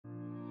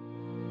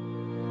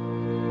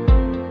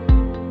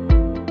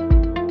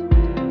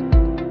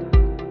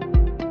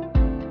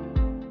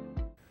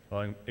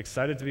Well, I'm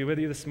excited to be with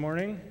you this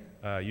morning.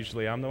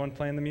 Usually I'm the one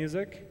playing the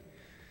music,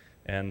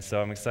 and so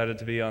I'm excited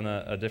to be on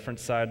a different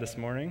side this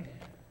morning.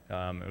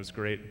 It was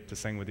great to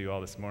sing with you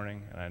all this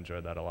morning, and I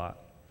enjoyed that a lot.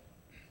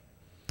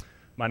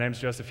 My name's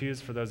Joseph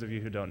Hughes, for those of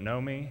you who don't know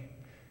me,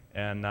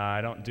 and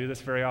I don't do this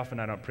very often.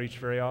 I don't preach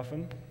very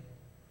often.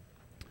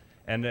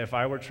 And if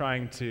I were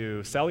trying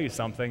to sell you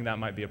something, that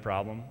might be a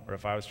problem, or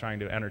if I was trying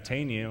to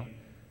entertain you,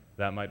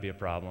 that might be a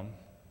problem,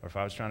 or if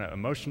I was trying to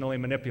emotionally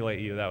manipulate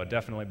you, that would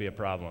definitely be a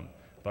problem.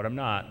 But I'm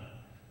not.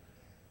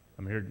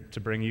 I'm here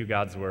to bring you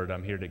God's word.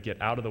 I'm here to get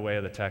out of the way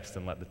of the text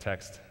and let the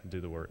text do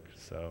the work.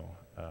 So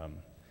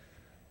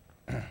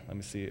let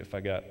me see if I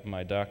got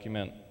my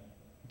document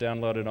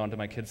downloaded onto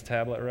my kid's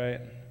tablet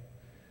right.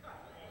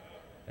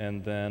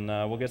 And then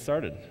we'll get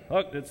started. Oh,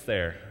 it's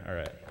there. All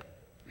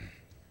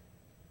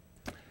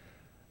right.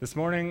 This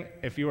morning,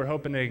 if you were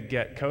hoping to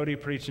get Cody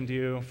preaching to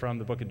you from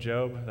the book of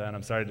Job, then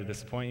I'm sorry to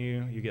disappoint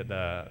you. You get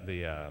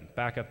the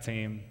backup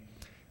team.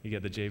 You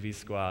get the JV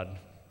squad.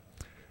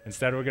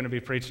 Instead, we're going to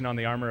be preaching on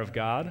the armor of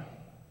God.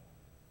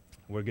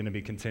 We're going to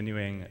be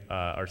continuing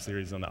our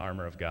series on the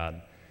armor of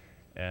God.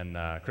 And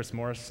Chris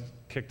Morris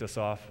kicked us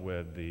off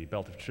with the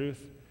belt of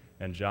truth,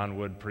 and John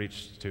Wood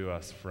preached to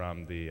us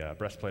from the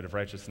breastplate of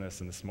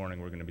righteousness, and this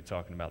morning we're going to be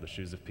talking about the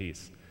shoes of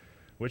peace,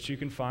 which you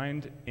can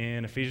find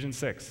in Ephesians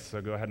 6.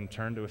 So go ahead and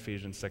turn to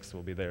Ephesians 6.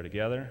 We'll be there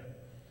together.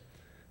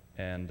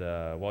 And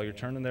while you're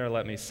turning there,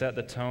 let me set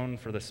the tone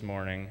for this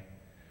morning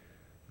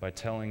by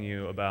telling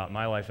you about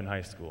my life in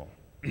high school.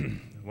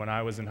 When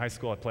I was in high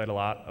school, I played a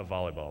lot of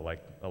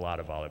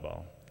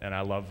volleyball, and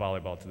I love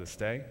volleyball to this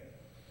day.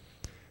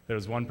 There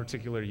was one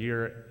particular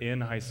year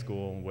in high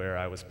school where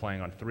I was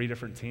playing on 3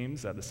 different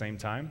teams at the same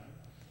time,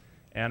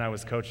 and I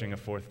was coaching a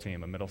 4th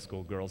team, a middle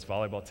school girls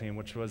volleyball team,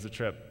 which was a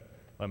trip,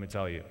 let me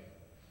tell you.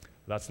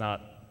 That's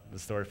not the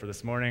story for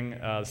this morning.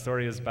 The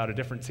story is about a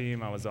different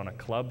team. I was on a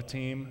club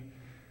team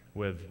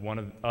with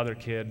one other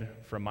kid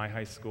from my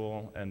high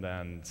school and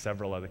then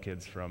several other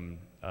kids from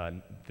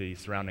the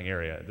surrounding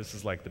area. This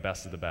is like the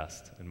best of the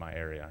best in my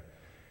area.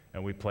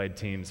 And we played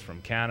teams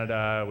from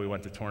Canada. We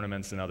went to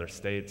tournaments in other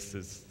states.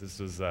 This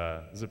was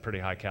a pretty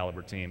high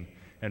caliber team.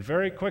 And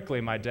very quickly,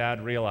 my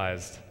dad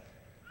realized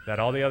that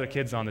all the other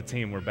kids on the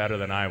team were better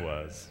than I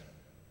was.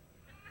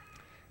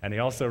 And he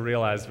also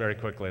realized very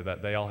quickly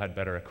that they all had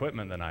better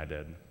equipment than I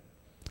did.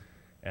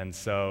 And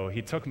so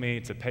he took me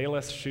to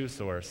Payless Shoe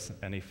Source,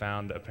 and he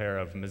found a pair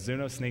of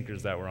Mizuno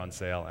sneakers that were on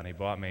sale, and he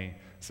bought me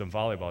some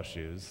volleyball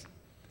shoes.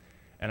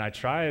 And I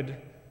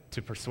tried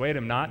to persuade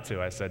him not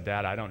to. I said,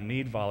 Dad, I don't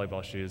need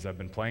volleyball shoes. I've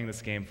been playing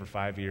this game for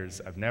 5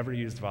 years. I've never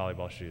used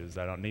volleyball shoes.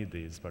 I don't need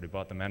these, but he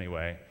bought them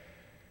anyway.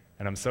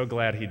 And I'm so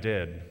glad he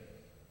did,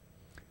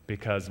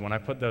 because when I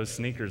put those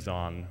sneakers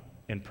on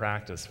in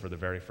practice for the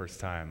very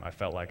first time, I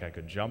felt like I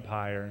could jump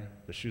higher.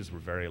 The shoes were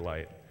very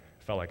light.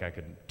 I felt like I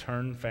could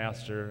turn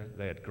faster.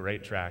 They had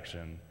great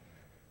traction.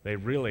 They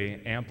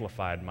really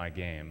amplified my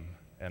game,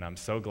 and I'm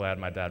so glad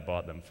my dad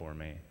bought them for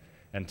me.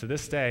 And to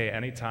this day,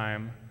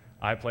 anytime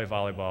I play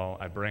volleyball,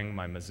 I bring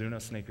my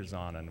Mizuno sneakers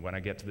on, and when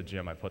I get to the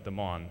gym, I put them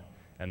on,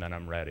 and then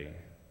I'm ready.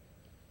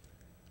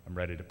 I'm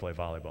ready to play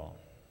volleyball.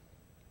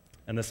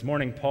 And this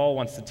morning, Paul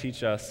wants to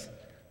teach us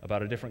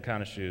about a different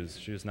kind of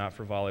shoes not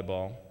for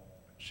volleyball,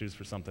 shoes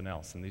for something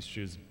else, and these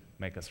shoes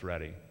make us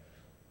ready.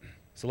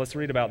 So let's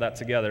read about that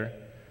together.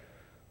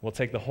 We'll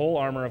take the whole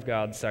armor of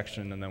God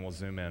section, and then we'll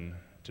zoom in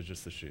to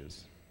just the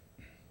shoes.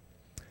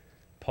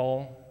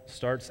 Paul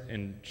starts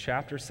in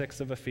chapter 6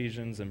 of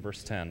Ephesians in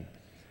verse 10.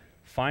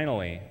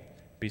 Finally,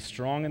 be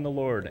strong in the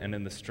Lord and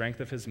in the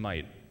strength of his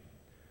might.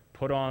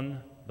 Put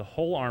on the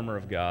whole armor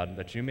of God,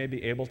 that you may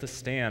be able to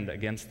stand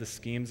against the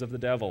schemes of the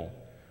devil.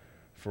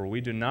 For we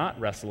do not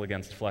wrestle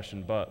against flesh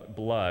and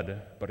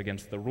blood, but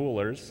against the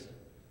rulers,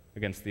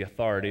 against the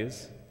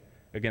authorities,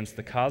 against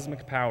the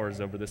cosmic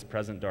powers over this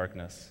present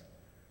darkness,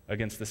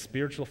 against the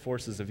spiritual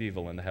forces of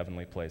evil in the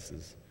heavenly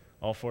places.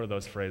 All 4 of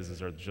those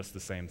phrases are just the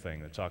same thing.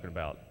 They're talking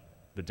about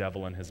the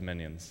devil and his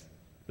minions,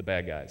 the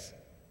bad guys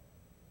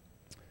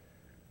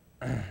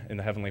in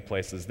the heavenly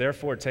places.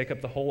 Therefore, take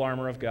up the whole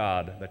armor of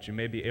God, that you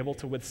may be able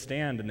to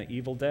withstand in the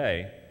evil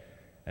day,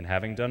 and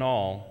having done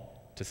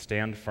all, to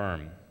stand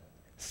firm.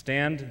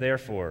 Stand,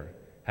 therefore,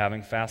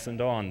 having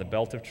fastened on the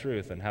belt of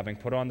truth, and having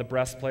put on the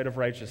breastplate of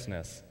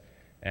righteousness,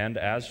 and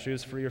as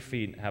shoes for your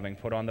feet, having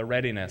put on the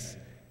readiness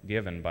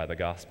given by the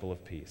gospel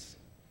of peace.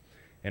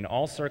 In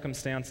all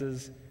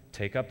circumstances,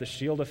 take up the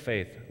shield of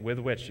faith, with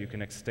which you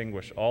can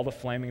extinguish all the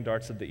flaming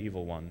darts of the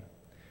evil one,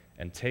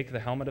 and take the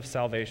helmet of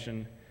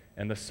salvation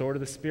and the sword of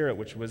the Spirit,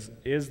 which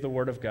is the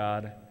word of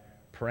God,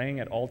 praying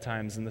at all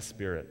times in the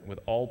Spirit, with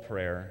all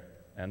prayer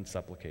and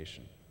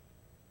supplication.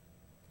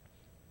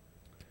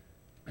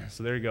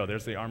 So there you go.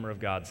 There's the armor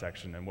of God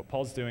section. And what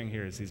Paul's doing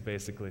here is he's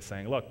basically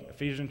saying, look,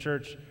 Ephesian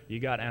church,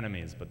 you got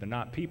enemies, but they're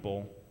not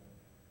people.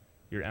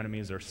 Your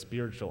enemies are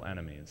spiritual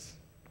enemies.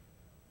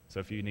 So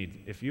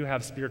if you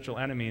have spiritual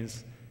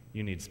enemies,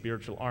 you need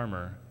spiritual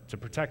armor to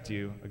protect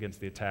you against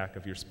the attack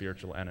of your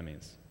spiritual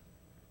enemies.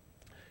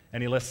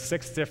 And he lists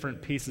 6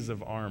 different pieces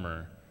of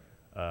armor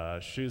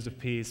shoes of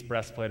peace,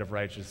 breastplate of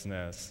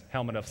righteousness,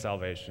 helmet of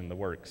salvation, the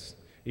works.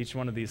 Each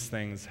one of these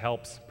things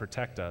helps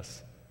protect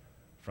us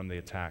from the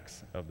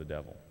attacks of the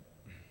devil.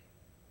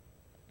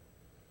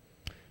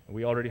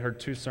 We already heard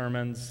 2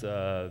 sermons,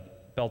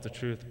 belt of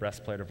truth,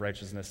 breastplate of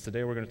righteousness.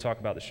 Today we're going to talk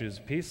about the shoes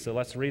of peace, so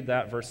let's read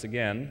that verse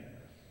again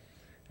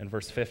in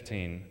verse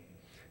 15.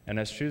 And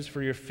as shoes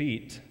for your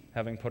feet,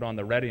 having put on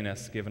the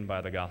readiness given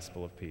by the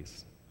gospel of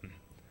peace.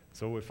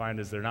 So what we find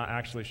is they're not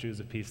actually shoes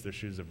of peace, they're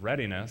shoes of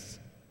readiness,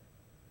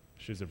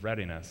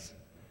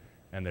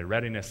 and the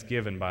readiness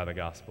given by the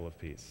gospel of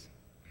peace.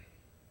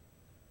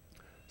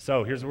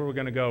 So here's where we're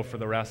going to go for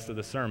the rest of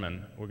the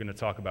sermon. We're going to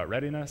talk about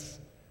readiness,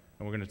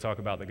 and we're going to talk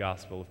about the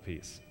gospel of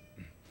peace.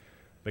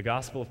 The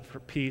gospel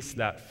of peace,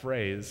 that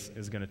phrase,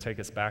 is going to take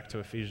us back to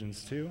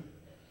Ephesians 2,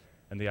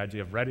 and the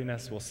idea of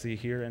readiness we'll see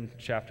here in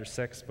chapter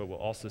 6, but we'll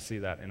also see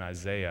that in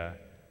Isaiah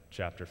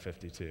chapter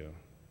 52.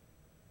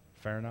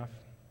 Fair enough?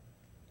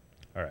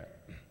 All right.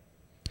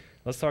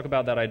 Let's talk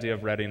about that idea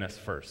of readiness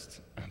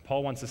first.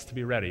 Paul wants us to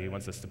be ready. He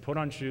wants us to put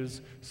on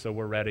shoes so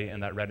we're ready,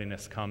 and that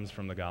readiness comes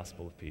from the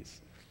gospel of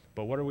peace.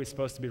 But what are we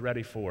supposed to be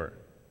ready for?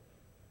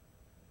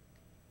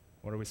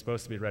 What are we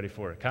supposed to be ready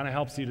for? It kind of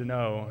helps you to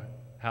know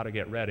how to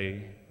get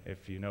ready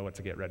if you know what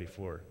to get ready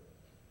for.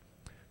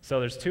 So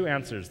there's 2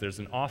 answers. There's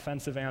an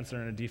offensive answer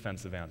and a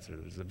defensive answer.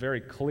 There's a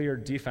very clear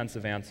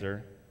defensive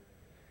answer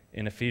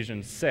in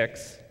Ephesians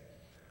 6.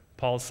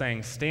 Paul's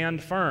saying,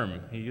 stand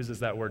firm. He uses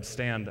that word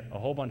stand a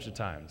whole bunch of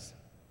times.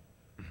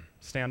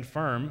 Stand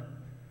firm.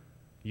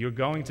 You're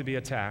going to be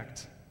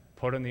attacked.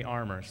 Put on the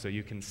armor so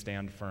you can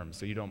stand firm,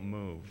 so you don't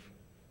move.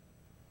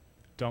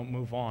 Don't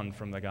move on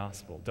from the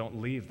gospel. Don't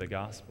leave the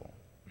gospel.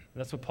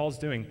 That's what Paul's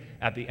doing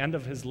at the end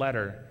of his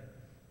letter.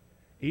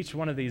 Each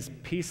one of these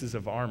pieces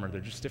of armor,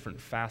 they're just different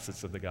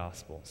facets of the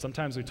gospel.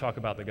 Sometimes we talk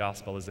about the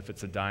gospel as if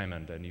it's a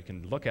diamond, and you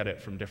can look at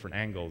it from different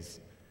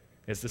angles.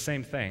 It's the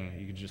same thing.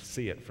 You can just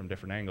see it from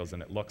different angles,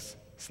 and it looks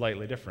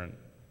slightly different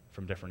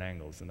from different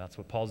angles. And that's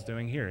what Paul's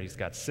doing here. He's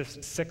got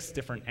 6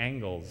 different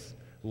angles,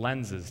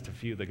 lenses to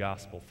view the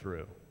gospel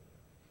through.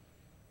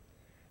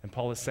 And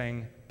Paul is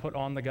saying, put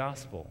on the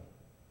gospel.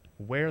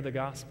 Wear the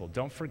gospel.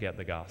 Don't forget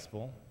the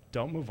gospel.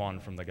 Don't move on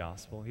from the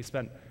gospel. He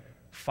spent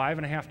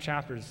 5.5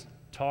 chapters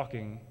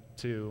talking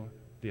to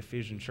the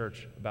Ephesian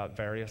church about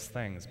various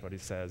things, but he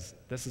says,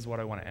 this is what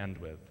I want to end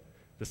with.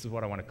 This is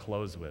what I want to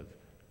close with.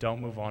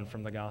 Don't move on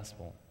from the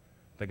gospel.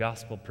 The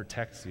gospel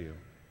protects you.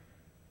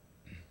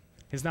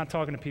 He's not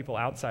talking to people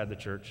outside the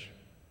church.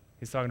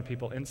 He's talking to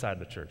people inside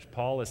the church.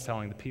 Paul is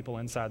telling the people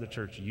inside the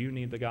church, you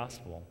need the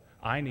gospel.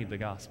 I need the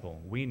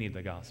gospel. We need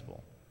the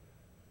gospel.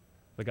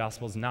 The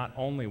gospel is not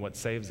only what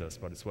saves us,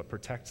 but it's what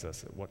protects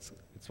us.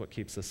 It's what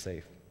keeps us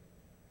safe.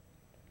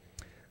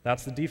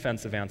 That's the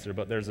defensive answer,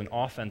 but there's an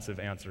offensive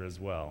answer as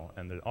well.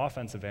 And the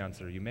offensive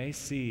answer you may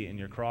see in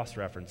your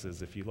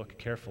cross-references, if you look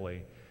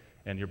carefully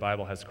and your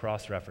Bible has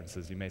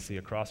cross-references, you may see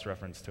a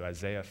cross-reference to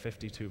Isaiah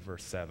 52,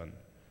 verse 7.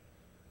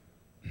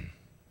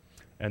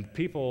 And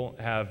people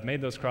have made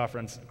those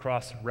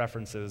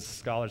cross-references,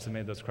 scholars have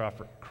made those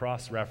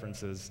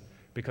cross-references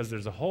because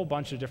there's a whole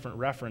bunch of different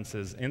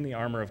references in the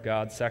Armor of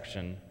God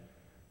section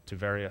to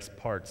various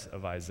parts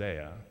of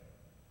Isaiah.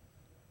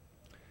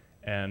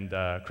 And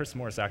Chris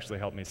Morris actually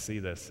helped me see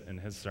this in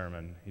his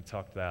sermon. He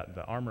talked that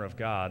the armor of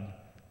God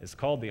is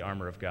called the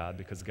armor of God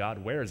because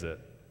God wears it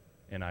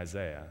in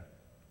Isaiah.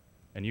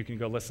 And you can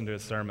go listen to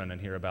his sermon and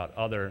hear about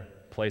other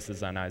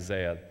places on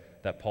Isaiah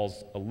that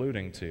Paul's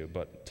alluding to.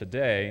 But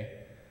today,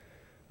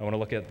 I want to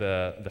look at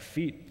the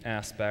feet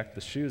aspect,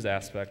 the shoes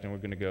aspect, and we're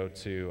going to go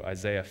to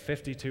Isaiah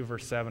 52,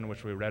 verse 7,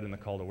 which we read in the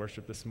call to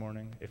worship this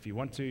morning. If you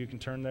want to, you can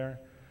turn there,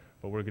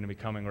 but we're going to be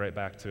coming right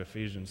back to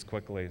Ephesians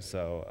quickly,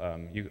 so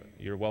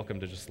you're welcome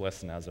to just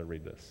listen as I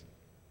read this.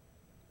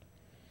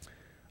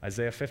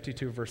 Isaiah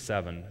 52, verse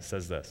 7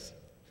 says this,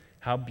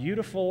 "How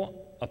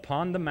beautiful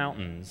upon the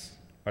mountains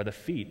are the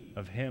feet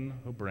of him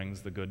who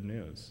brings the good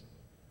news,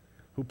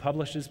 who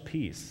publishes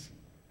peace,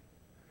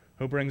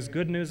 who brings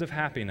good news of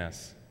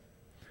happiness,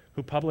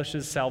 who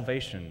publishes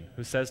salvation,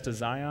 who says to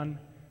Zion,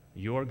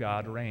 your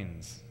God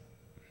reigns."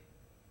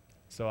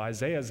 So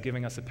Isaiah is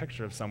giving us a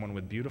picture of someone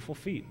with beautiful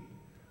feet.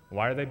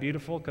 Why are they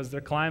beautiful? Because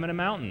they're climbing a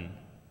mountain.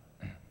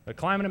 They're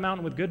climbing a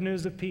mountain with good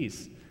news of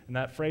peace. And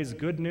that phrase,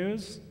 good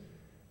news,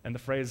 and the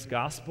phrase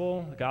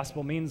gospel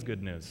means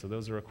good news. So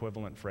those are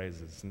equivalent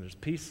phrases. And there's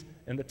peace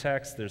in the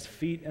text, there's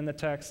feet in the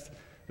text.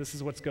 This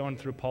is what's going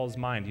through Paul's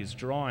mind. He's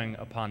drawing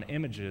upon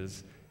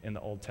images in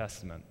the Old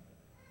Testament.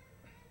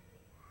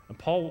 And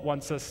Paul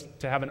wants us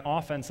to have an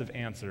offensive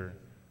answer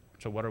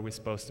to what are we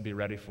supposed to be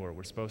ready for.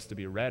 We're supposed to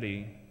be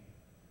ready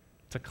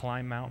to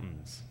climb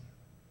mountains.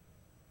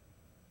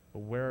 But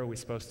where are we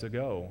supposed to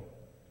go?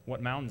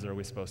 What mountains are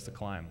we supposed to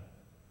climb?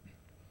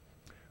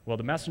 Well,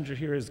 the messenger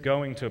here is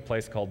going to a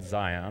place called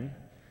Zion,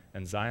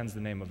 and Zion's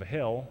the name of a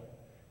hill,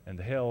 and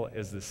the hill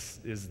is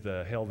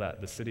the hill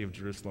that the city of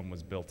Jerusalem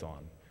was built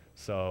on.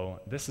 So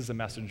this is a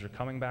messenger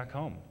coming back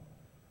home.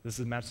 This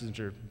is a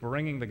messenger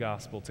bringing the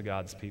gospel to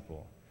God's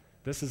people.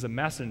 This is a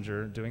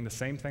messenger doing the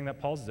same thing that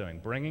Paul's doing,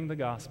 bringing the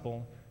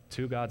gospel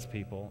to God's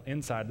people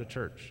inside the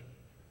church.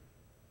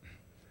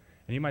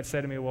 And you might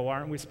say to me, well,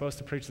 aren't we supposed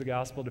to preach the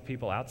gospel to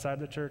people outside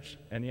the church?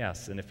 And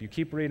yes, and if you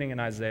keep reading in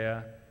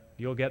Isaiah,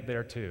 you'll get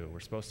there too. We're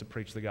supposed to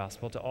preach the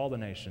gospel to all the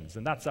nations,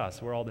 and that's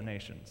us. We're all the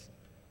nations.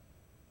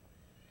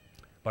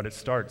 But it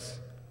starts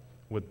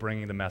with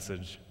bringing the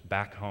message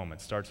back home.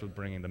 It starts with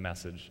bringing the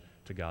message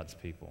to God's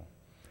people.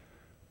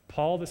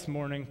 Paul this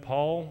morning,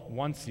 Paul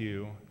wants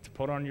you to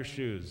put on your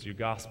shoes, your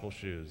gospel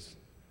shoes,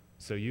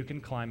 so you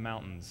can climb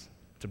mountains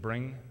to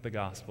bring the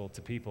gospel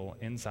to people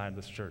inside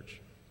this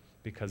church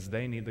because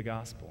they need the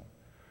gospel.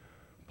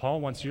 Paul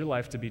wants your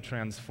life to be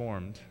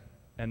transformed,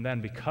 and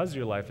then because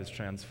your life is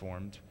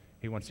transformed,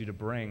 he wants you to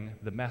bring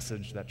the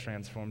message that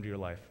transformed your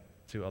life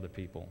to other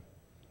people.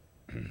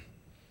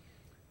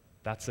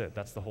 That's it.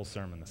 That's the whole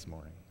sermon this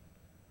morning.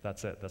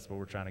 That's it. That's what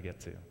we're trying to get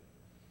to.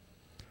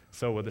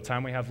 So with the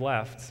time we have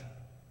left,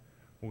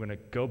 we're going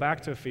to go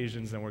back to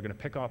Ephesians and we're going to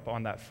pick up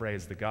on that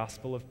phrase, the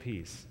gospel of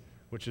peace,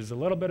 which is a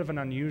little bit of an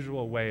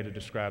unusual way to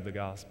describe the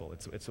gospel.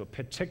 It's a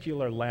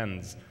particular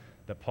lens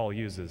that Paul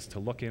uses to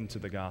look into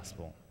the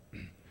gospel.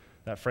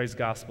 That phrase,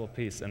 gospel of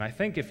peace. And I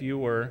think if you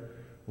were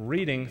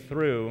reading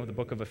through the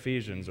book of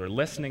Ephesians or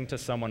listening to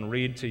someone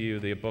read to you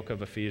the book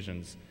of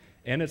Ephesians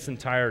in its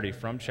entirety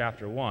from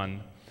chapter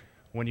 1,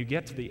 when you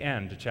get to the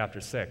end, to chapter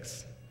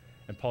 6,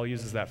 and Paul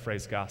uses that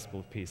phrase,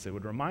 gospel of peace, it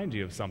would remind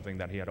you of something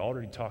that he had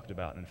already talked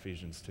about in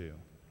Ephesians 2.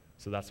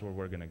 So that's where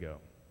we're going to go.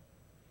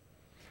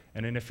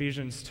 And in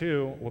Ephesians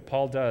 2, what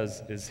Paul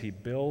does is he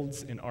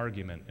builds an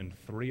argument in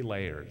 3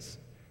 layers.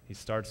 He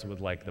starts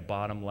with like the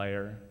bottom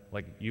layer,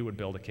 like you would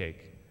build a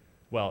cake.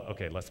 Well,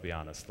 okay, let's be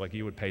honest. Like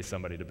you would pay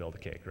somebody to build a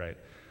cake, right?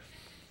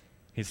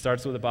 He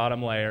starts with the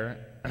bottom layer,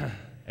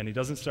 and he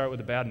doesn't start with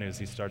the bad news.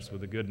 He starts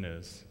with the good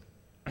news.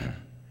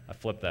 I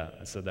flipped that.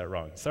 I said that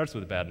wrong. It starts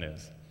with the bad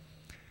news.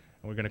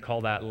 And we're going to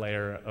call that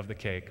layer of the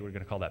cake, we're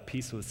going to call that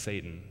peace with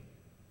Satan.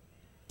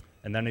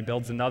 And then he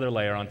builds another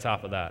layer on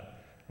top of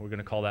that. We're going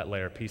to call that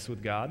layer peace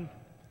with God.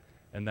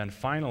 And then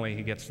finally,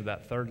 he gets to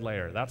that third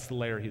layer. That's the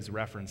layer he's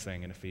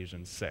referencing in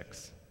Ephesians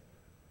 6.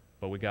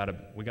 But we got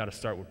to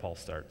start where Paul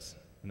starts.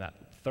 And that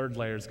third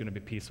layer is going to be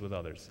peace with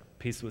others.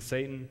 Peace with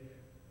Satan,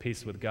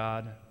 peace with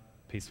God,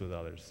 peace with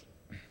others.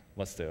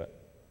 Let's do it.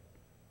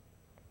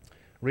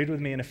 Read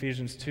with me in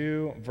Ephesians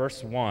 2,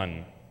 verse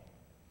 1.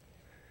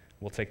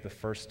 We'll take the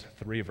first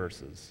 3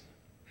 verses.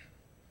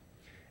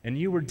 And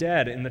you were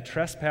dead in the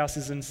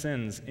trespasses and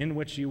sins in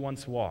which you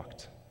once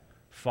walked,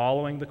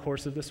 following the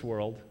course of this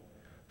world,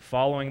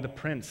 following the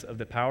prince of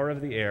the power of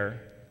the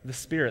air, the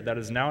spirit that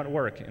is now at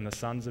work in the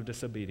sons of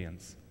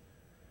disobedience,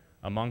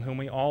 among whom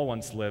we all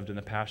once lived in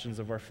the passions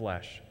of our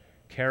flesh,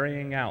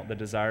 carrying out the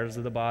desires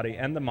of the body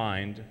and the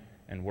mind,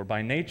 and were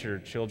by nature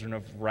children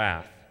of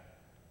wrath,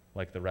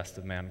 like the rest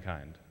of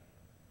mankind.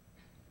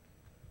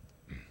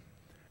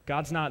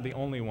 God's not the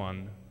only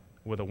one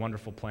with a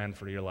wonderful plan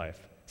for your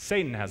life.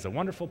 Satan has a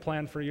wonderful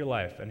plan for your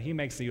life, and he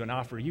makes you an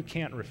offer you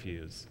can't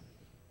refuse.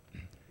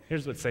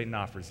 Here's what Satan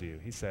offers you.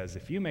 He says,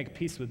 if you make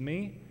peace with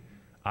me,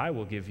 I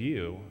will give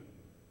you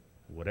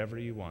whatever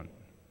you want.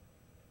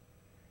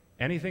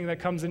 Anything that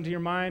comes into your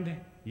mind,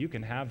 you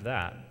can have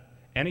that.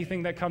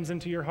 Anything that comes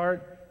into your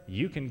heart,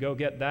 you can go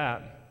get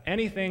that.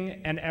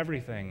 Anything and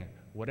everything,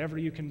 whatever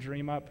you can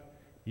dream up,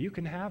 you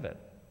can have it.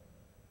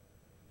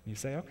 You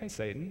say, okay,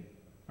 Satan,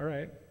 all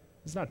right,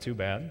 it's not too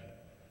bad.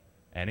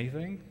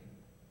 Anything?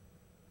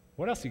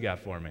 What else you got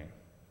for me?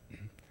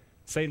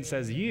 Satan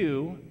says,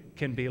 you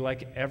can be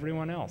like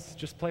everyone else.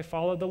 Just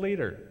follow the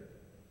leader.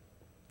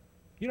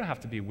 You don't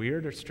have to be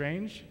weird or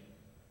strange.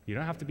 You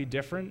don't have to be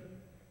different.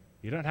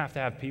 You don't have to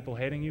have people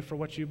hating you for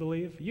what you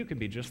believe. You can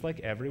be just like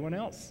everyone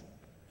else.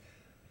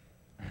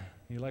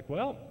 You're like,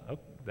 well,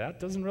 that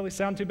doesn't really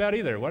sound too bad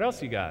either. What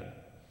else you got?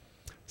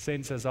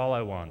 Satan says, all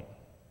I want.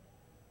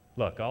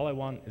 Look, all I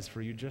want is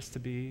for you just to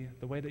be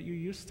the way that you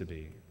used to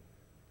be.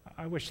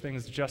 I wish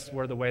things just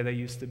were the way they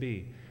used to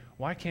be.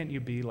 Why can't you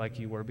be like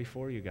you were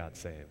before you got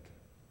saved?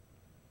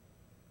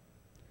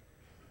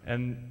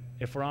 And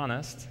if we're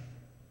honest,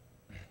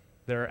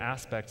 there are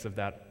aspects of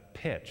that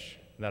pitch,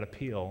 that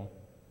appeal,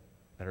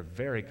 that are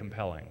very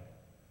compelling.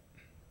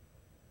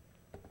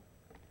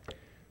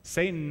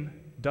 Satan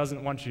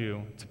doesn't want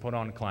you to put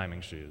on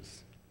climbing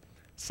shoes.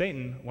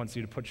 Satan wants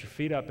you to put your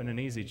feet up in an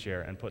easy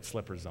chair and put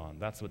slippers on.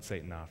 That's what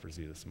Satan offers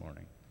you this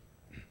morning.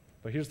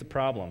 But here's the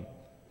problem.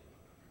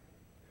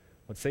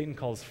 What Satan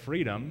calls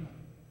freedom,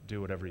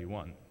 do whatever you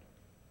want.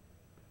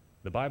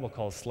 The Bible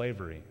calls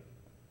slavery.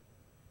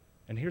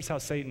 And here's how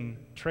Satan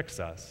tricks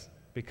us,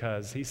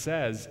 because he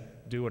says,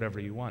 do whatever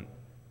you want.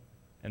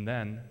 And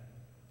then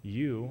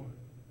you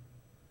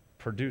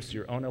produce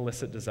your own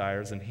illicit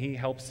desires, and he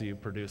helps you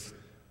produce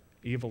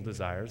evil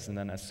desires. And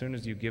then as soon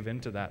as you give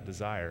in to that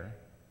desire,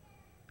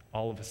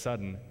 all of a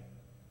sudden,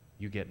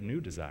 you get new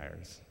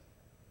desires.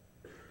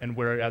 And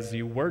whereas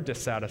you were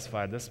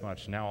dissatisfied this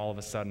much, now all of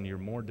a sudden you're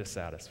more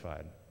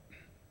dissatisfied.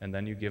 And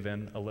then you give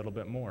in a little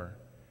bit more.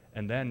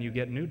 And then you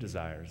get new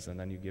desires, and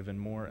then you give in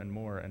more and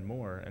more and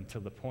more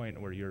until the point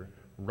where you're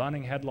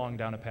running headlong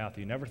down a path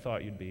you never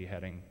thought you'd be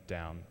heading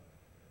down.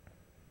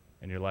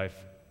 And your life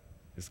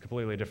is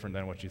completely different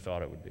than what you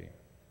thought it would be.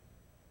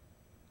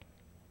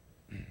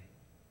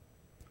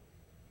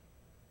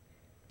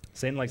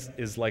 Satan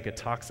is like a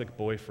toxic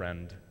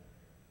boyfriend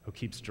who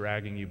keeps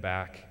dragging you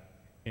back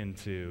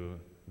into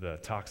the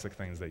toxic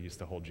things that used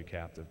to hold you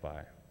captive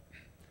by.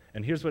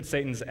 And here's what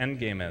Satan's end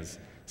game is.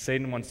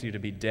 Satan wants you to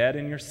be dead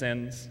in your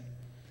sins.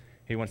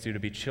 He wants you to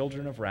be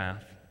children of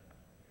wrath.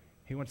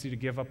 He wants you to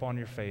give up on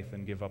your faith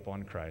and give up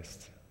on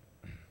Christ.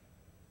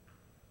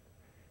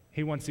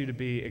 He wants you to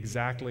be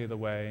exactly the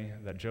way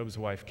that Job's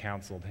wife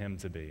counseled him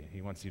to be.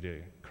 He wants you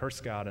to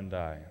curse God and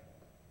die.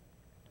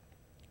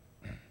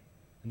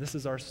 And this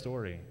is our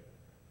story,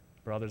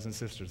 brothers and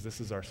sisters.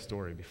 This is our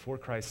story. Before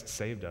Christ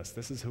saved us,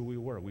 this is who we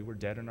were. We were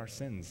dead in our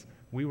sins.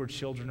 We were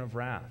children of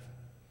wrath.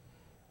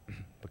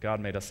 But God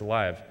made us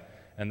alive.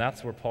 And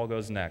that's where Paul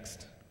goes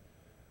next.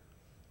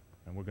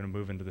 And we're going to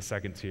move into the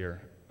second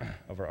tier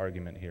of our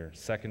argument here.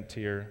 Second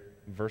tier,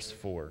 verse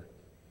 4.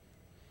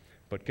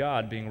 But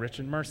God, being rich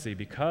in mercy,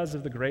 because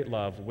of the great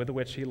love with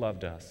which he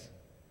loved us,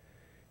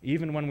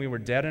 even when we were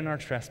dead in our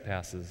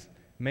trespasses,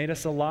 made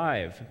us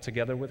alive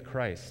together with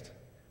Christ.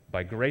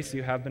 By grace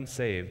you have been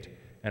saved,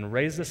 and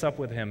raised us up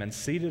with him, and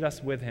seated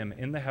us with him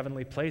in the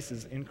heavenly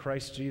places in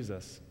Christ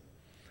Jesus,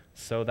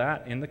 so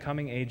that in the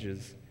coming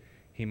ages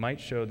he might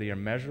show the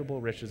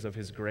immeasurable riches of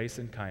his grace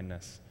and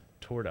kindness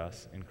toward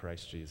us in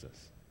Christ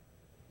Jesus.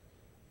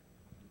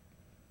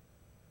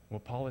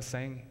 What Paul is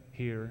saying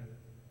here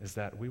is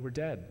that we were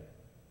dead.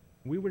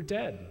 We were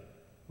dead.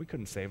 We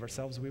couldn't save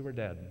ourselves. We were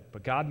dead.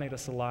 But God made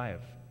us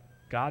alive.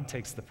 God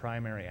takes the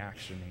primary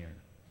action here.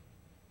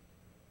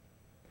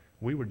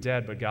 We were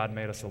dead, but God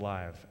made us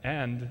alive.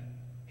 And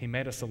he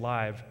made us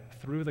alive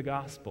through the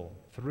gospel,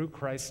 through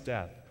Christ's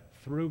death,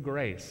 through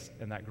grace.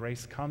 And that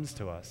grace comes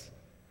to us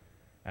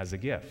as a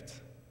gift.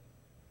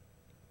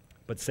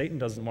 But Satan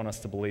doesn't want us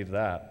to believe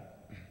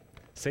that.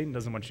 Satan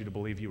doesn't want you to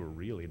believe you were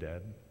really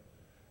dead.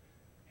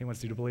 He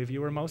wants you to believe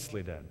you were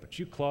mostly dead, but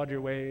you clawed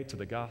your way to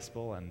the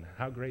gospel and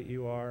how great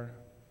you are.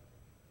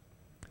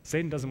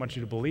 Satan doesn't want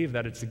you to believe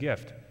that it's a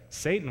gift.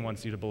 Satan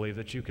wants you to believe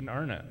that you can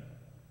earn it.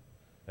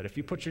 That if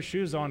you put your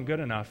shoes on good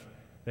enough,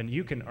 then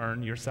you can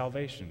earn your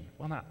salvation.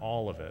 Well, not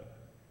all of it,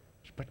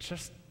 but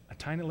just a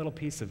tiny little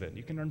piece of it.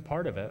 You can earn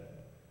part of it,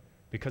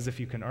 because if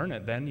you can earn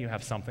it, then you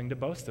have something to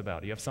boast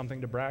about. You have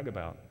something to brag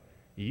about.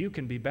 You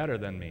can be better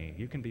than me.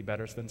 You can be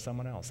better than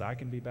someone else. I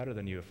can be better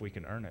than you if we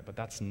can earn it. But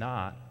that's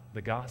not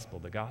the gospel.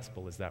 The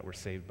gospel is that we're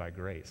saved by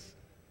grace.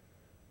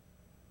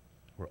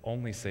 We're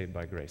only saved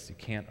by grace. You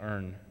can't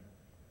earn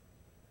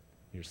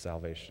your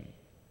salvation.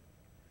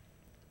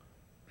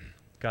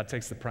 God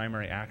takes the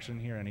primary action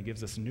here, and he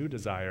gives us new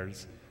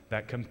desires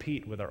that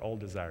compete with our old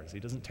desires. He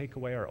doesn't take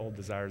away our old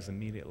desires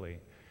immediately,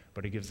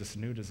 but he gives us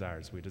new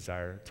desires. We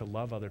desire to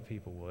love other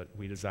people.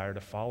 We desire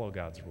to follow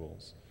God's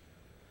rules.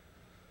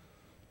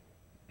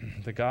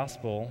 The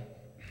gospel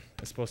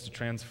is supposed to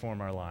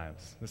transform our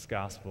lives. This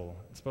gospel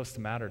is supposed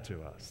to matter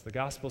to us. The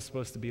gospel is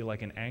supposed to be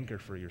like an anchor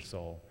for your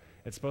soul.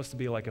 It's supposed to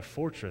be like a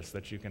fortress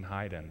that you can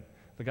hide in.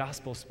 The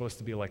gospel is supposed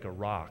to be like a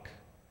rock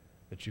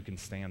that you can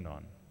stand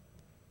on.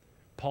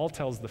 Paul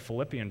tells the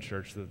Philippian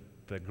church that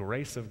the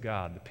grace of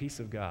God, the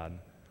peace of God,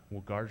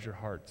 will guard your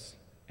hearts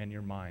and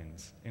your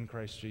minds in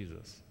Christ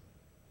Jesus.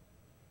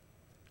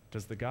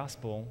 Does the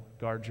gospel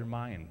guard your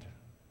mind?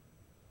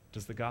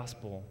 Does the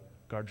gospel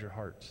guard your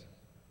heart?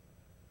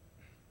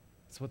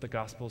 It's what the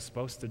gospel is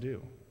supposed to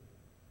do.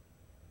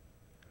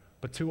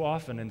 But too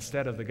often,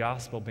 instead of the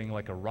gospel being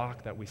like a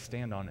rock that we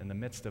stand on in the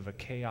midst of a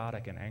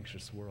chaotic and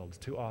anxious world,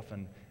 too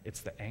often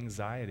it's the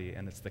anxiety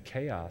and it's the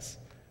chaos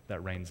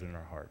that reigns in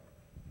our heart.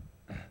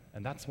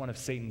 And that's one of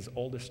Satan's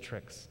oldest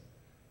tricks.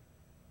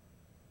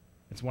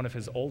 It's one of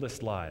his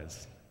oldest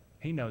lies.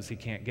 He knows he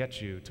can't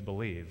get you to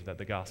believe that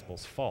the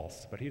gospel's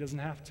false, but he doesn't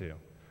have to.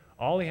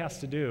 All he has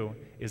to do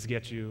is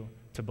get you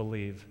to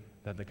believe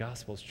that the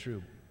gospel's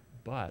true,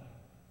 but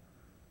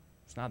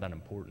it's not that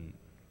important.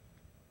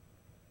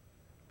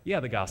 Yeah,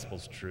 the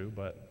gospel's true,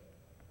 but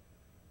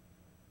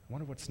I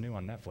wonder what's new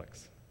on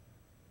Netflix.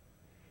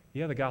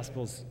 Yeah, the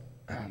gospel's,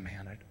 oh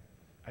man,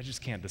 I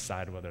just can't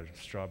decide whether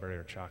strawberry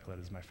or chocolate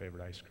is my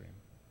favorite ice cream.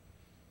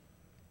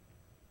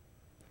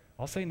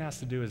 All Satan has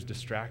to do is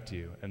distract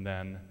you, and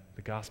then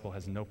the gospel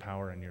has no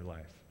power in your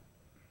life.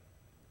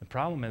 The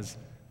problem is,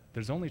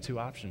 there's only two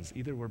options.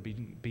 Either we're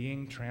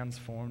being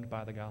transformed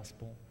by the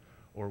gospel,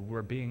 or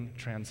we're being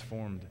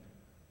transformed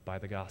by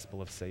the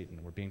gospel of Satan.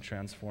 We're being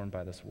transformed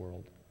by this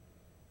world.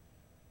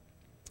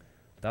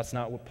 But that's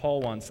not what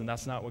Paul wants, and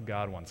that's not what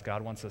God wants.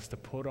 God wants us to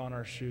put on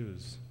our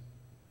shoes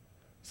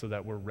so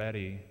that we're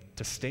ready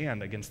to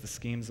stand against the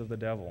schemes of the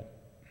devil.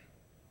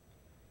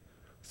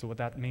 So what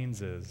that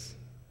means is,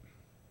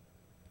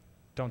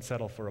 don't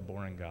settle for a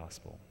boring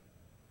gospel.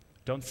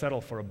 Don't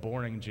settle for a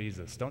boring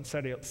Jesus. Don't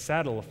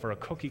settle for a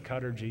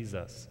cookie-cutter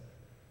Jesus.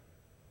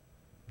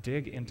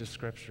 Dig into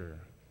Scripture.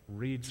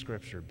 Read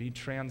Scripture. Be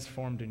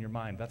transformed in your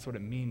mind. That's what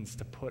it means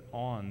to put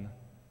on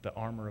the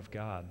armor of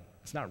God.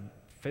 It's not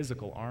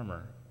physical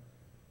armor.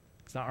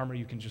 It's not armor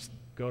you can just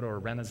go to a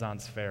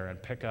Renaissance fair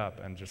and pick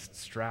up and just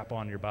strap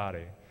on your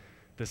body.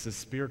 This is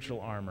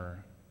spiritual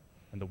armor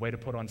And the way to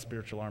put on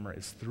spiritual armor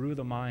is through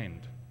the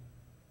mind.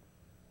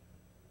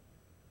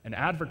 And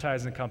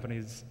advertising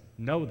companies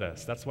know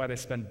this. That's why they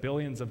spend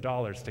billions of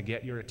dollars to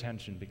get your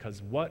attention,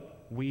 because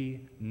what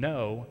we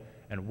know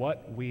and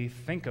what we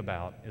think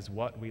about is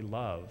what we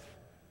love.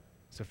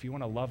 So if you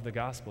want to love the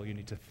gospel, you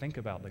need to think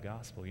about the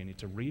gospel. You need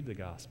to read the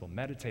gospel,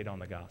 meditate on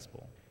the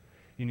gospel.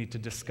 You need to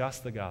discuss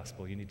the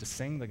gospel. You need to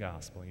sing the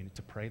gospel. You need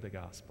to pray the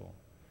gospel.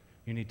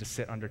 You need to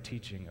sit under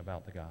teaching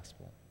about the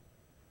gospel.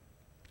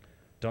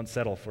 Don't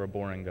settle for a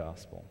boring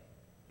gospel.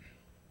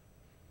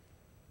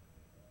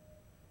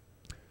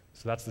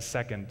 So that's the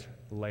second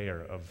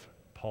layer of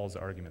Paul's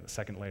argument, the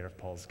second layer of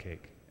Paul's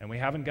cake. And we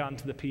haven't gotten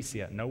to the peace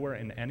yet. Nowhere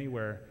in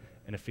anywhere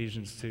in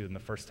Ephesians 2, in the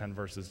first 10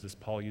 verses, does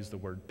Paul use the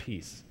word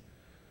peace.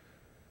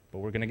 But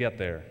we're going to get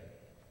there.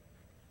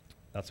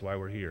 That's why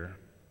we're here.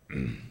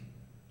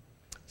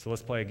 So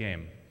let's play a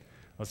game.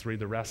 Let's read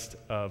the rest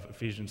of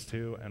Ephesians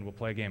 2, and we'll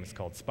play a game. It's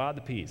called Spot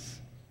the Peace.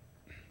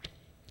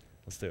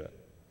 Let's do it.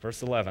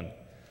 Verse 11.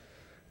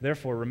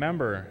 Therefore,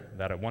 remember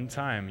that at one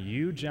time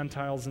you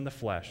Gentiles in the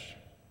flesh,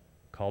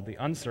 called the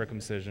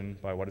uncircumcision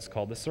by what is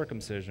called the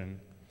circumcision,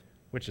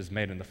 which is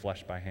made in the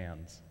flesh by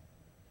hands.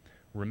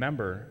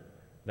 Remember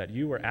that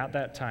you were at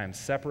that time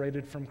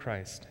separated from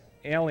Christ,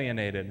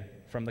 alienated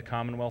from the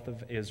commonwealth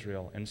of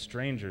Israel, and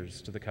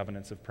strangers to the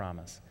covenants of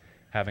promise,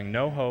 having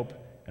no hope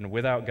and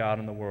without God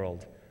in the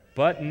world.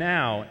 But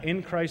now,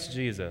 in Christ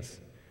Jesus,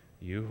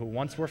 you who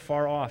once were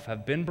far off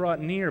have been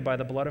brought near by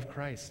the blood of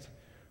Christ.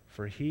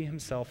 For he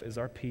himself is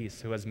our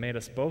peace, who has made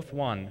us both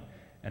one,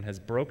 and has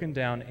broken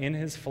down in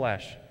his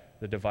flesh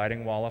the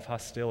dividing wall of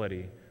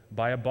hostility,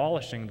 by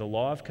abolishing the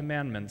law of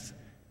commandments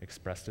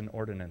expressed in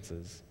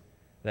ordinances,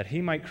 that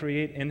he might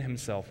create in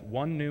himself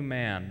one new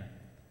man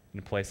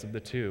in place of the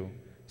two,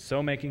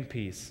 so making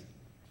peace,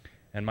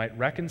 and might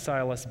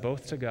reconcile us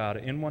both to God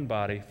in one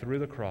body through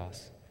the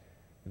cross,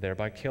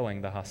 thereby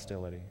killing the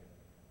hostility.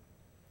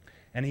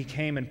 And he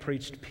came and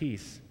preached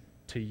peace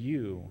to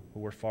you who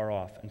were far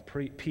off,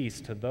 and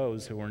peace to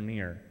those who were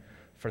near.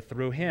 For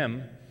through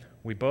him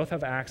we both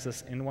have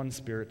access in one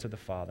Spirit to the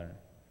Father.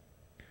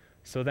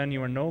 So then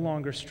you are no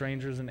longer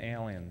strangers and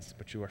aliens,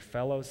 but you are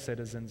fellow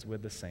citizens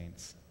with the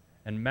saints,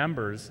 and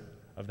members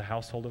of the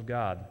household of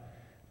God,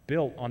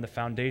 built on the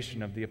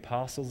foundation of the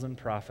apostles and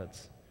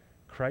prophets,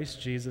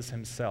 Christ Jesus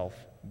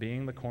himself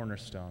being the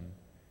cornerstone,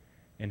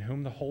 in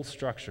whom the whole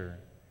structure,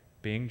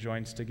 being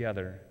joined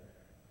together,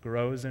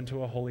 grows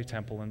into a holy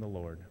temple in the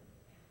Lord.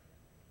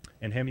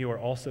 In him you are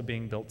also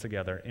being built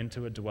together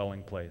into a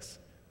dwelling place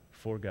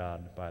for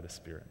God by the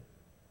Spirit.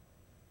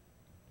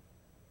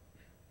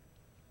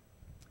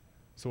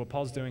 So what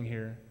Paul's doing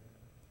here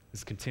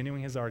is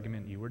continuing his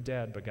argument. You were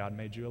dead, but God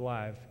made you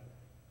alive.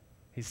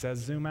 He says,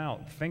 zoom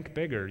out, think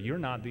bigger. You're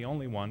not the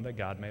only one that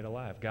God made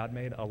alive. God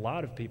made a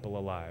lot of people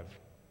alive.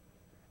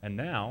 And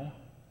now,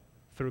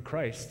 through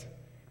Christ,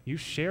 you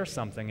share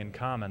something in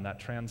common that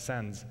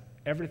transcends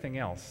everything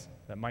else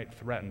that might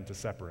threaten to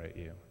separate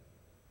you.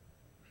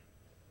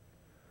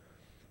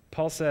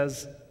 Paul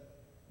says,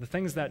 the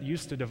things that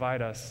used to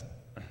divide us,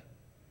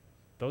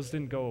 those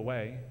didn't go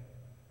away.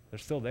 They're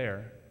still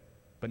there.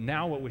 But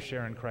now what we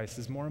share in Christ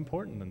is more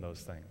important than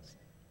those things.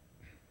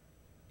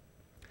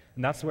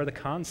 And that's where the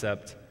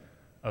concept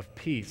of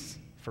peace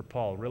for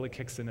Paul really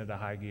kicks into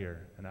high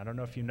gear. And I don't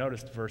know if you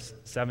noticed verse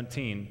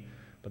 17,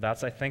 but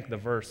that's, I think, the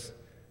verse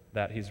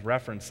that he's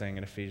referencing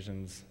in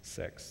Ephesians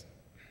 6.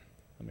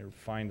 Let me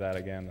find that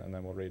again, and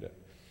then we'll read it.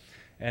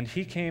 And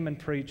he came and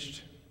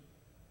preached,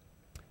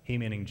 he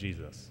meaning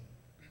Jesus.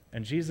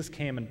 And Jesus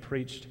came and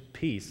preached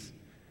peace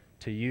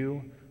to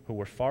you who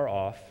were far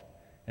off,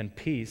 and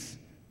peace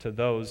to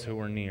those who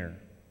were near.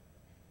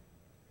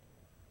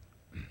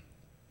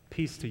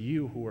 Peace to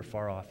you who were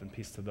far off, and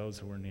peace to those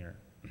who were near.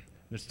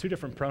 There's two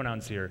different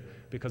pronouns here,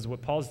 because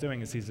what Paul's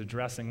doing is he's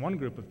addressing one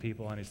group of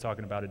people, and he's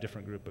talking about a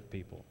different group of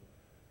people.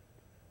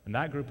 And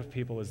that group of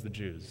people is the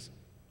Jews.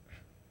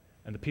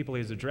 And the people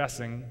he's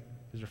addressing,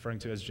 he's referring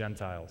to as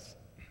Gentiles,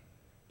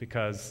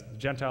 because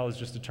Gentile is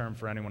just a term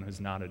for anyone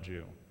who's not a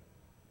Jew.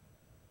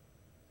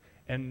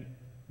 And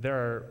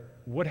there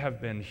would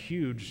have been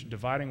huge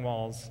dividing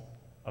walls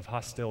of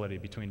hostility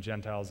between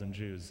Gentiles and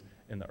Jews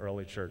in the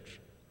early church.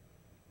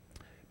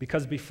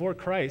 Because before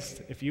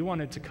Christ, if you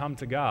wanted to come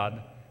to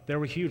God, there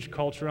were huge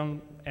cultural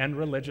and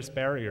religious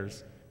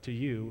barriers to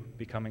you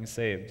becoming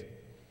saved.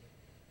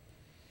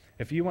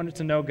 If you wanted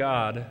to know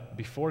God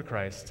before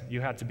Christ,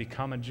 you had to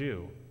become a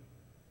Jew.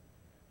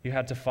 You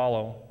had to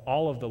follow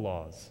all of the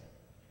laws.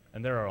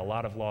 And there are a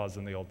lot of laws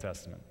in the Old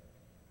Testament.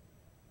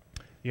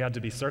 You had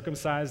to be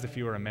circumcised if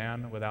you were a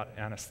man without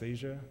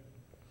anesthesia,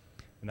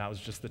 and that was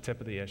just the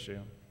tip of the issue.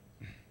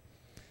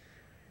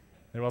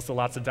 There were also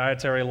lots of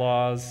dietary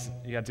laws.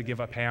 You had to give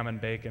up ham and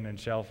bacon and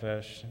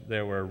shellfish.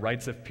 There were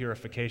rites of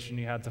purification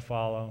you had to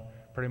follow.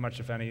 Pretty much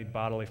if any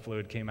bodily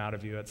fluid came out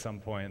of you at some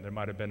point, there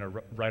might have been a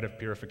rite of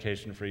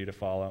purification for you to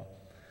follow.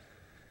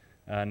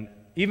 And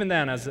even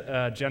then, as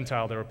a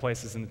Gentile, there were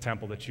places in the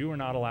temple that you were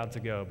not allowed to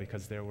go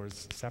because there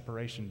was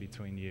separation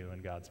between you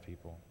and God's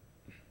people.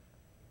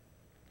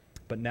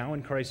 But now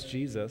in Christ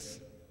Jesus,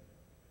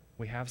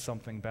 We have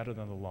something better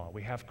than the law.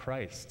 We have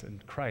Christ,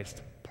 and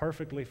Christ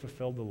perfectly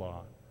fulfilled the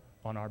law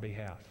on our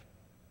behalf.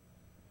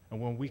 And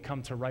when we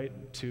come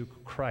to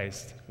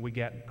Christ, we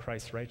get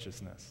Christ's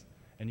righteousness.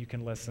 And you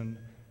can listen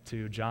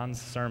to John's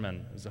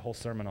sermon. There's a whole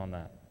sermon on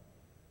that.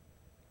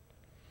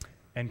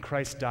 And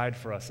Christ died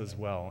for us as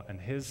well, and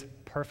his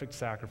perfect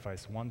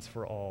sacrifice once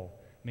for all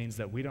means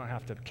that we don't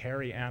have to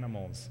carry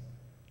animals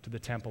to the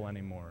temple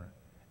anymore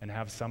and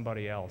have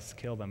somebody else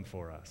kill them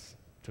for us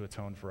to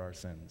atone for our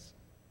sins.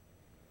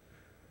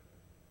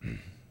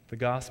 The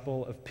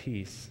gospel of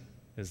peace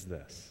is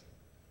this.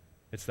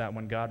 It's that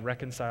when God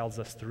reconciles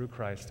us through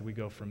Christ, we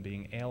go from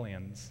being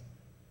aliens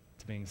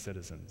to being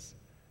citizens.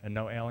 And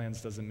no, aliens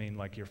doesn't mean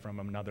like you're from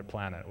another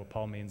planet. What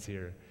Paul means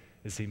here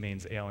is he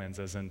means aliens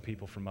as in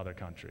people from other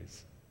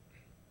countries.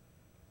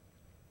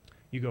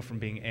 You go from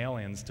being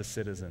aliens to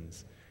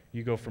citizens.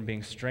 You go from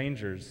being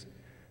strangers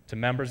to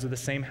members of the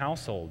same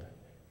household.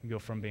 You go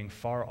from being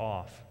far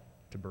off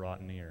to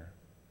brought near.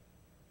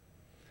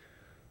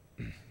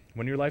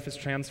 When your life is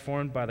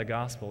transformed by the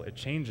gospel, it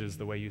changes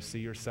the way you see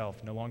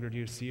yourself. No longer do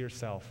you see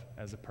yourself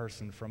as a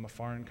person from a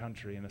foreign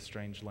country in a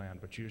strange land,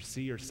 but you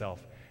see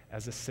yourself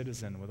as a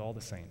citizen with all the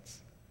saints.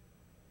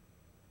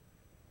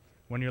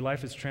 When your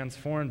life is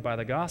transformed by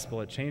the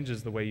gospel, it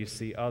changes the way you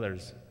see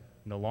others.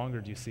 No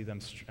longer do you see them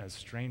as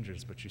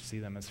strangers, but you see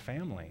them as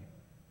family,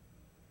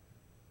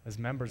 as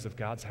members of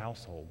God's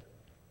household.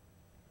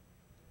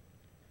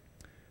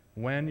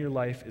 When your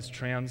life is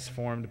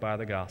transformed by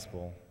the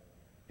gospel,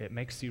 it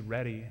makes you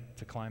ready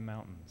to climb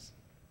mountains.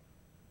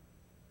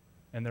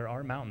 And there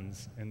are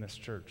mountains in this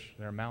church.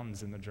 There are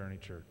mountains in the Journey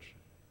Church.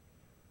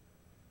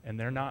 And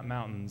they're not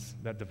mountains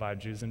that divide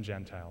Jews and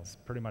Gentiles.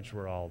 Pretty much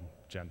we're all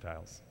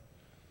Gentiles.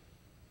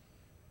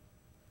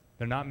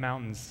 They're not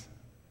mountains,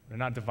 they're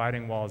not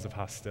dividing walls of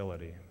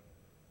hostility.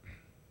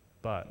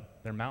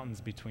 But they're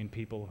mountains between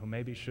people who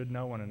maybe should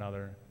know one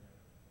another,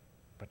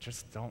 but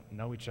just don't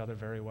know each other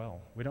very well.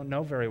 We don't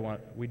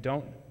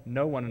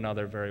know one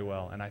another very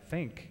well. And I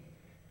think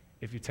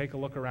if you take a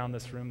look around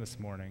this room this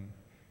morning,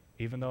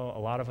 even though a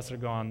lot of us are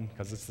gone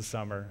because it's the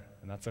summer,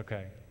 and that's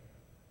okay.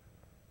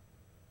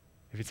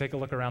 If you take a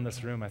look around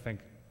this room, I think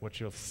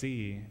what you'll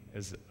see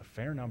is a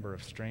fair number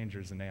of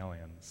strangers and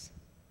aliens,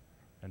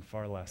 and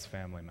far less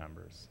family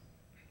members.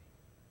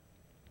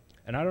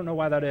 And I don't know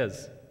why that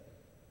is.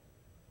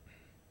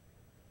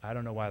 I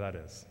don't know why that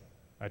is.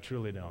 I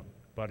truly don't.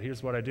 But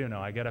here's what I do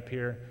know. I get up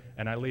here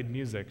and I lead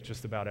music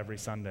just about every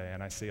Sunday,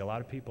 and I see a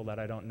lot of people that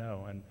I don't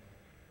know. And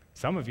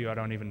some of you, I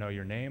don't even know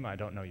your name. I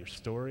don't know your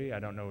story. I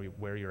don't know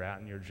where you're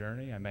at in your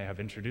journey. I may have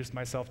introduced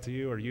myself to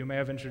you, or you may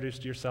have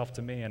introduced yourself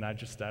to me, and I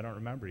don't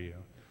remember you.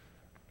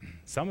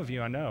 Some of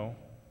you I know.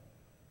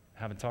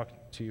 Haven't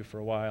talked to you for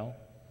a while.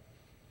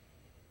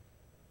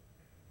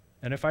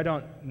 And if I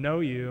don't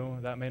know you,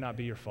 that may not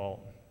be your fault.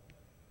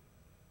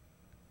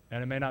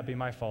 And it may not be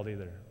my fault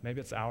either.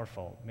 Maybe it's our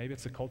fault. Maybe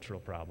it's a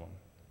cultural problem.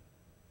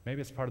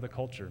 Maybe it's part of the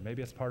culture.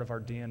 Maybe it's part of our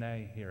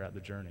DNA here at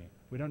the Journey.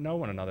 We don't know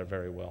one another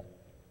very well.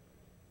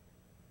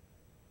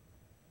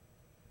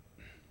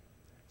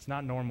 It's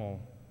not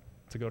normal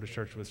to go to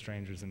church with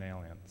strangers and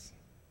aliens.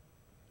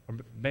 Or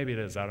maybe it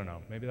is, I don't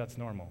know. Maybe that's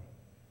normal.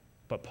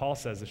 But Paul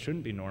says it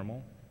shouldn't be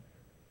normal.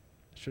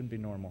 It shouldn't be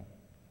normal.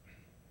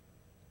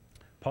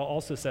 Paul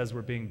also says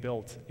we're being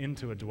built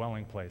into a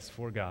dwelling place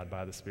for God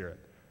by the Spirit.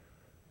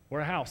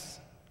 We're a house.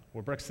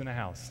 We're bricks in a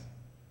house.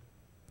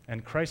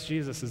 And Christ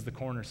Jesus is the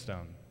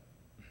cornerstone.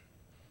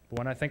 But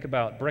when I think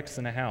about bricks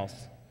in a house,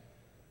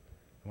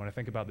 when I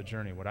think about the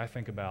Journey, what I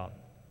think about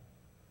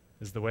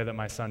is the way that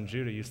my son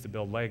Judah used to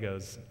build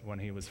Legos when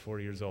he was 4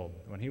 years old.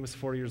 When he was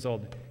 4 years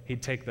old,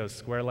 he'd take those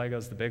square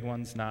Legos, the big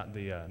ones, not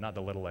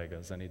the little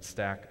Legos, and he'd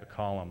stack a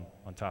column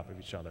on top of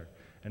each other.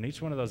 And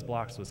each one of those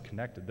blocks was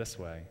connected this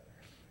way,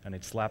 and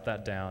he'd slap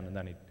that down, and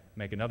then he'd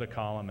make another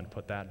column and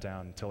put that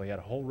down until he had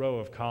a whole row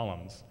of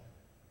columns,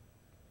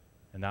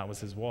 and that was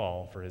his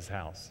wall for his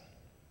house.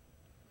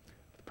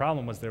 The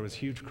problem was there was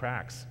huge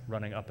cracks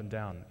running up and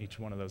down each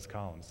one of those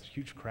columns,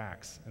 huge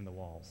cracks in the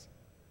walls.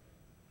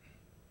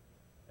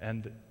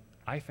 And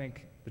I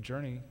think the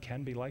Journey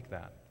can be like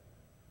that.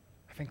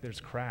 I think there's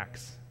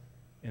cracks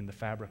in the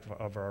fabric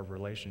of our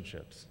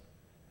relationships.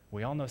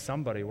 We all know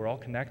somebody, we're all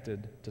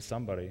connected to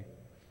somebody,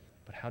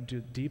 but how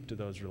deep do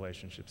those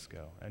relationships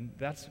go? And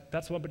that's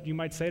what you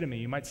might say to me.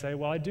 You might say,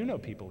 well, I do know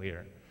people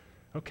here.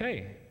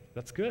 Okay,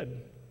 that's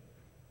good.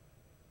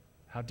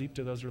 How deep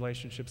do those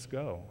relationships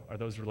go? Are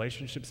those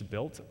relationships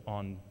built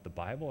on the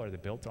Bible? Are they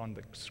built on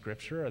the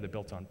Scripture? Are they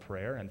built on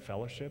prayer and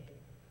fellowship?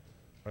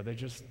 Or are they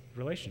just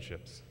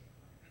relationships?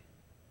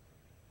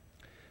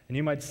 And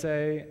you might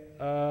say,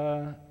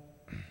 all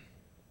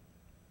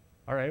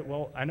right,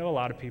 well, I know a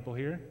lot of people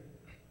here,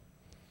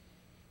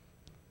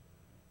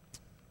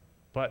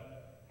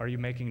 but are you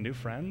making new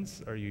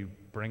friends? Are you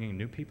bringing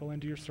new people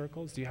into your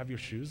circles? Do you have your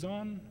shoes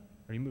on?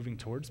 Are you moving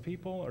towards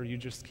people? Or are you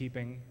just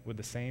keeping with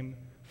the same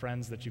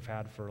friends that you've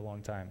had for a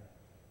long time?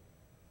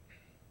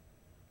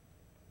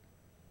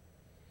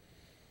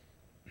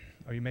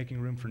 Are you making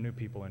room for new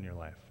people in your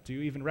life? Do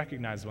you even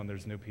recognize when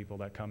there's new people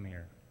that come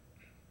here?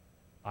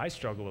 I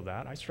struggle with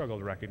that. I struggle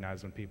to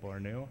recognize when people are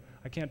new.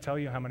 I can't tell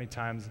you how many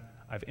times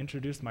I've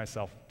introduced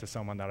myself to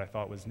someone that I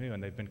thought was new,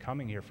 and they've been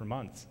coming here for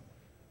months.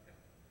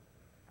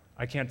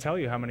 I can't tell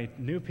you how many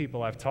new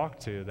people I've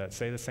talked to that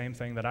say the same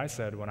thing that I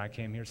said when I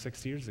came here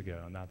 6 years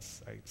ago, and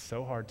it's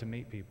so hard to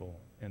meet people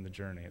in the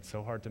journey. It's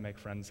so hard to make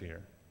friends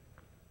here.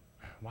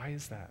 Why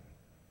is that?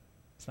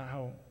 It's not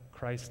how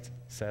Christ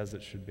says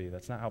it should be.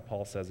 That's not how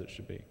Paul says it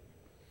should be.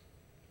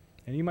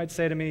 And you might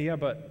say to me, yeah,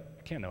 but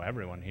you can't know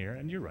everyone here.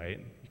 And you're right.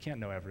 You can't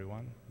know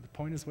everyone. The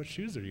point is, what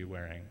shoes are you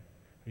wearing?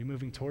 Are you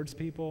moving towards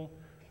people,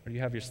 or do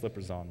you have your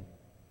slippers on?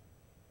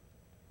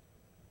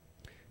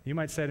 You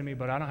might say to me,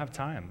 but I don't have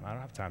time. I don't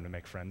have time to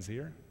make friends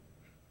here.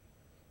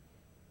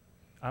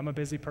 I'm a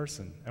busy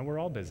person, and we're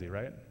all busy,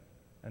 right?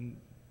 And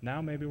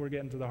now maybe we're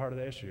getting to the heart of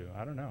the issue.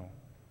 I don't know.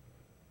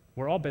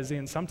 We're all busy,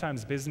 and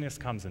sometimes busyness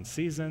comes in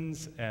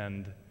seasons.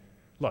 And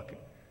look,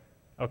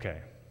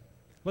 okay,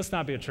 let's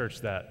not be a church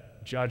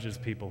that judges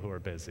people who are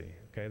busy,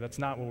 okay? That's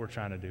not what we're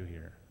trying to do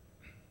here.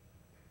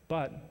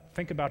 But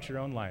think about your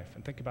own life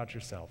and think about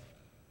yourself.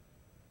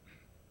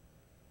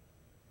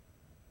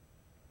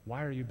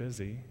 Why are you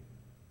busy?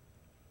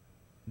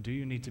 Do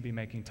you need to be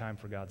making time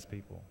for God's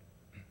people?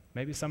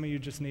 Maybe some of you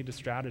just need to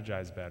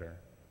strategize better.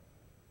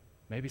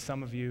 Maybe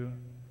some of you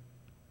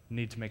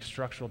need to make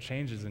structural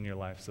changes in your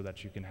life so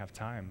that you can have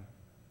time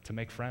to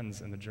make friends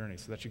in the journey,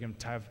 so that you can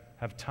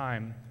have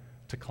time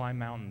to climb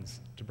mountains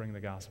to bring the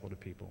gospel to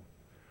people.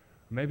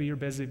 Or maybe you're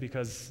busy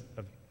because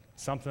of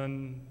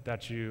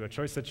a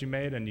choice that you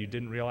made and you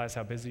didn't realize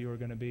how busy you were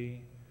going to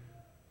be.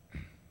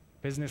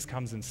 Business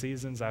comes in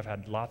seasons. I've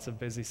had lots of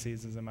busy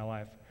seasons in my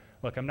life.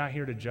 Look, I'm not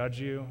here to judge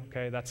you,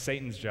 okay? That's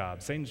Satan's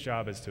job. Satan's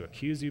job is to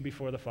accuse you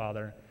before the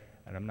Father,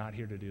 and I'm not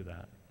here to do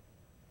that.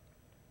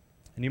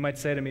 And you might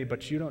say to me,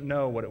 but you don't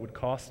know what it would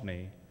cost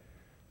me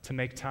to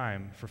make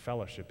time for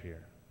fellowship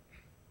here.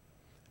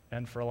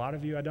 And for a lot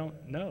of you, I don't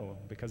know,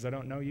 because I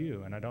don't know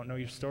you, and I don't know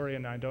your story,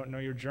 and I don't know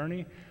your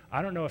journey.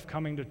 I don't know if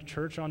coming to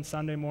church on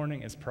Sunday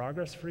morning is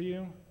progress for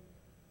you.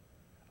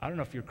 I don't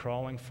know if you're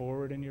crawling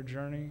forward in your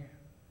journey.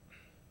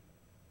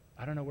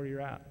 I don't know where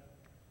you're at.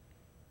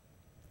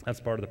 That's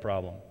part of the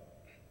problem.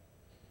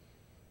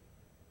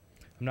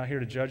 I'm not here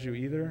to judge you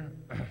either.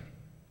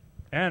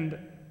 And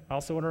I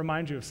also want to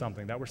remind you of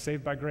something, that we're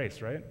saved by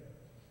grace, right?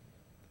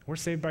 We're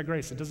saved by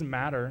grace. It doesn't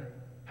matter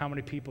how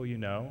many people you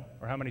know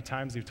or how many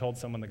times you've told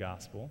someone the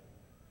gospel.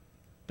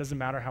 It doesn't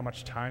matter how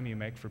much time you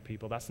make for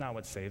people. That's not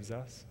what saves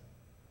us.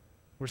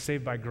 We're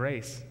saved by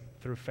grace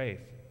through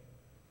faith.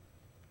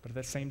 But at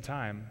the same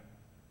time,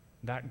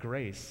 that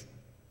grace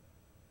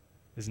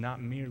is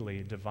not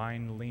merely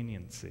divine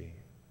leniency.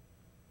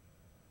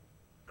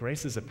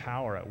 Grace is a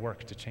power at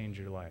work to change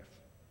your life.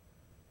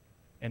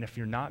 And if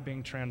you're not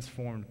being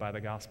transformed by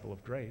the gospel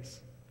of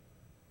grace,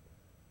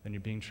 then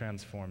you're being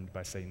transformed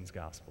by Satan's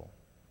gospel.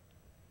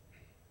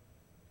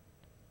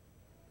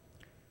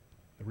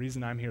 The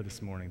reason I'm here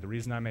this morning, the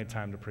reason I made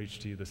time to preach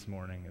to you this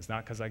morning is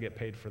not because I get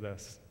paid for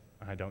this.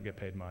 I don't get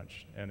paid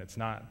much. And it's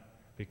not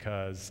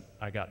because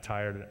I got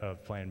tired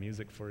of playing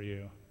music for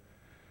you.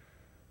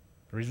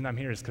 The reason I'm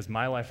here is because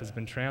my life has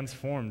been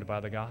transformed by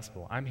the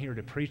gospel. I'm here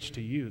to preach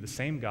to you the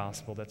same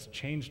gospel that's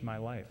changed my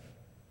life.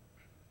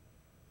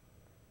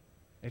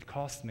 It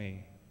cost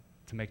me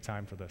to make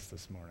time for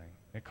this morning.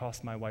 It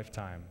cost my wife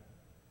time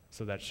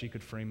so that she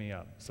could free me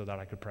up, so that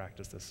I could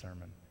practice this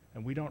sermon.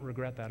 And we don't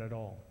regret that at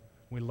all.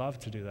 We love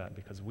to do that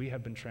because we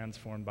have been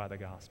transformed by the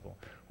gospel.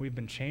 We've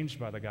been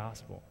changed by the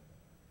gospel.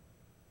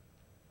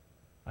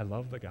 I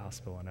love the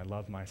gospel and I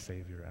love my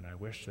Savior, and I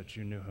wish that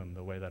you knew him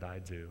the way that I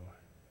do.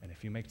 And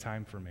if you make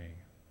time for me,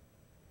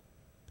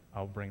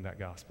 I'll bring that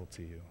gospel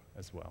to you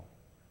as well.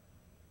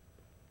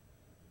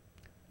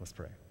 Let's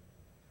pray.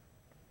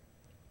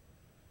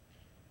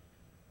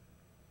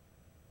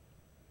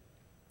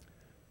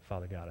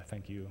 Father God, I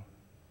thank you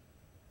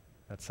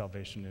that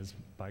salvation is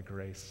by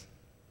grace.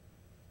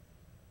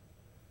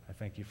 I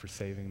thank you for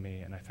saving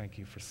me, and I thank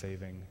you for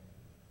saving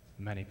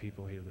many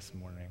people here this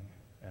morning.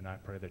 And I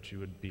pray that you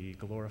would be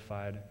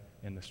glorified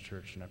in this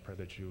church, and I pray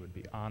that you would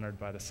be honored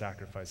by the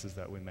sacrifices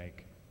that we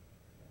make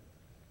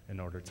in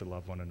order to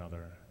love one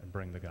another and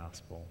bring the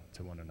gospel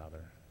to one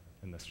another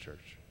in this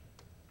church.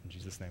 In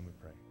Jesus' name we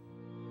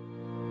pray.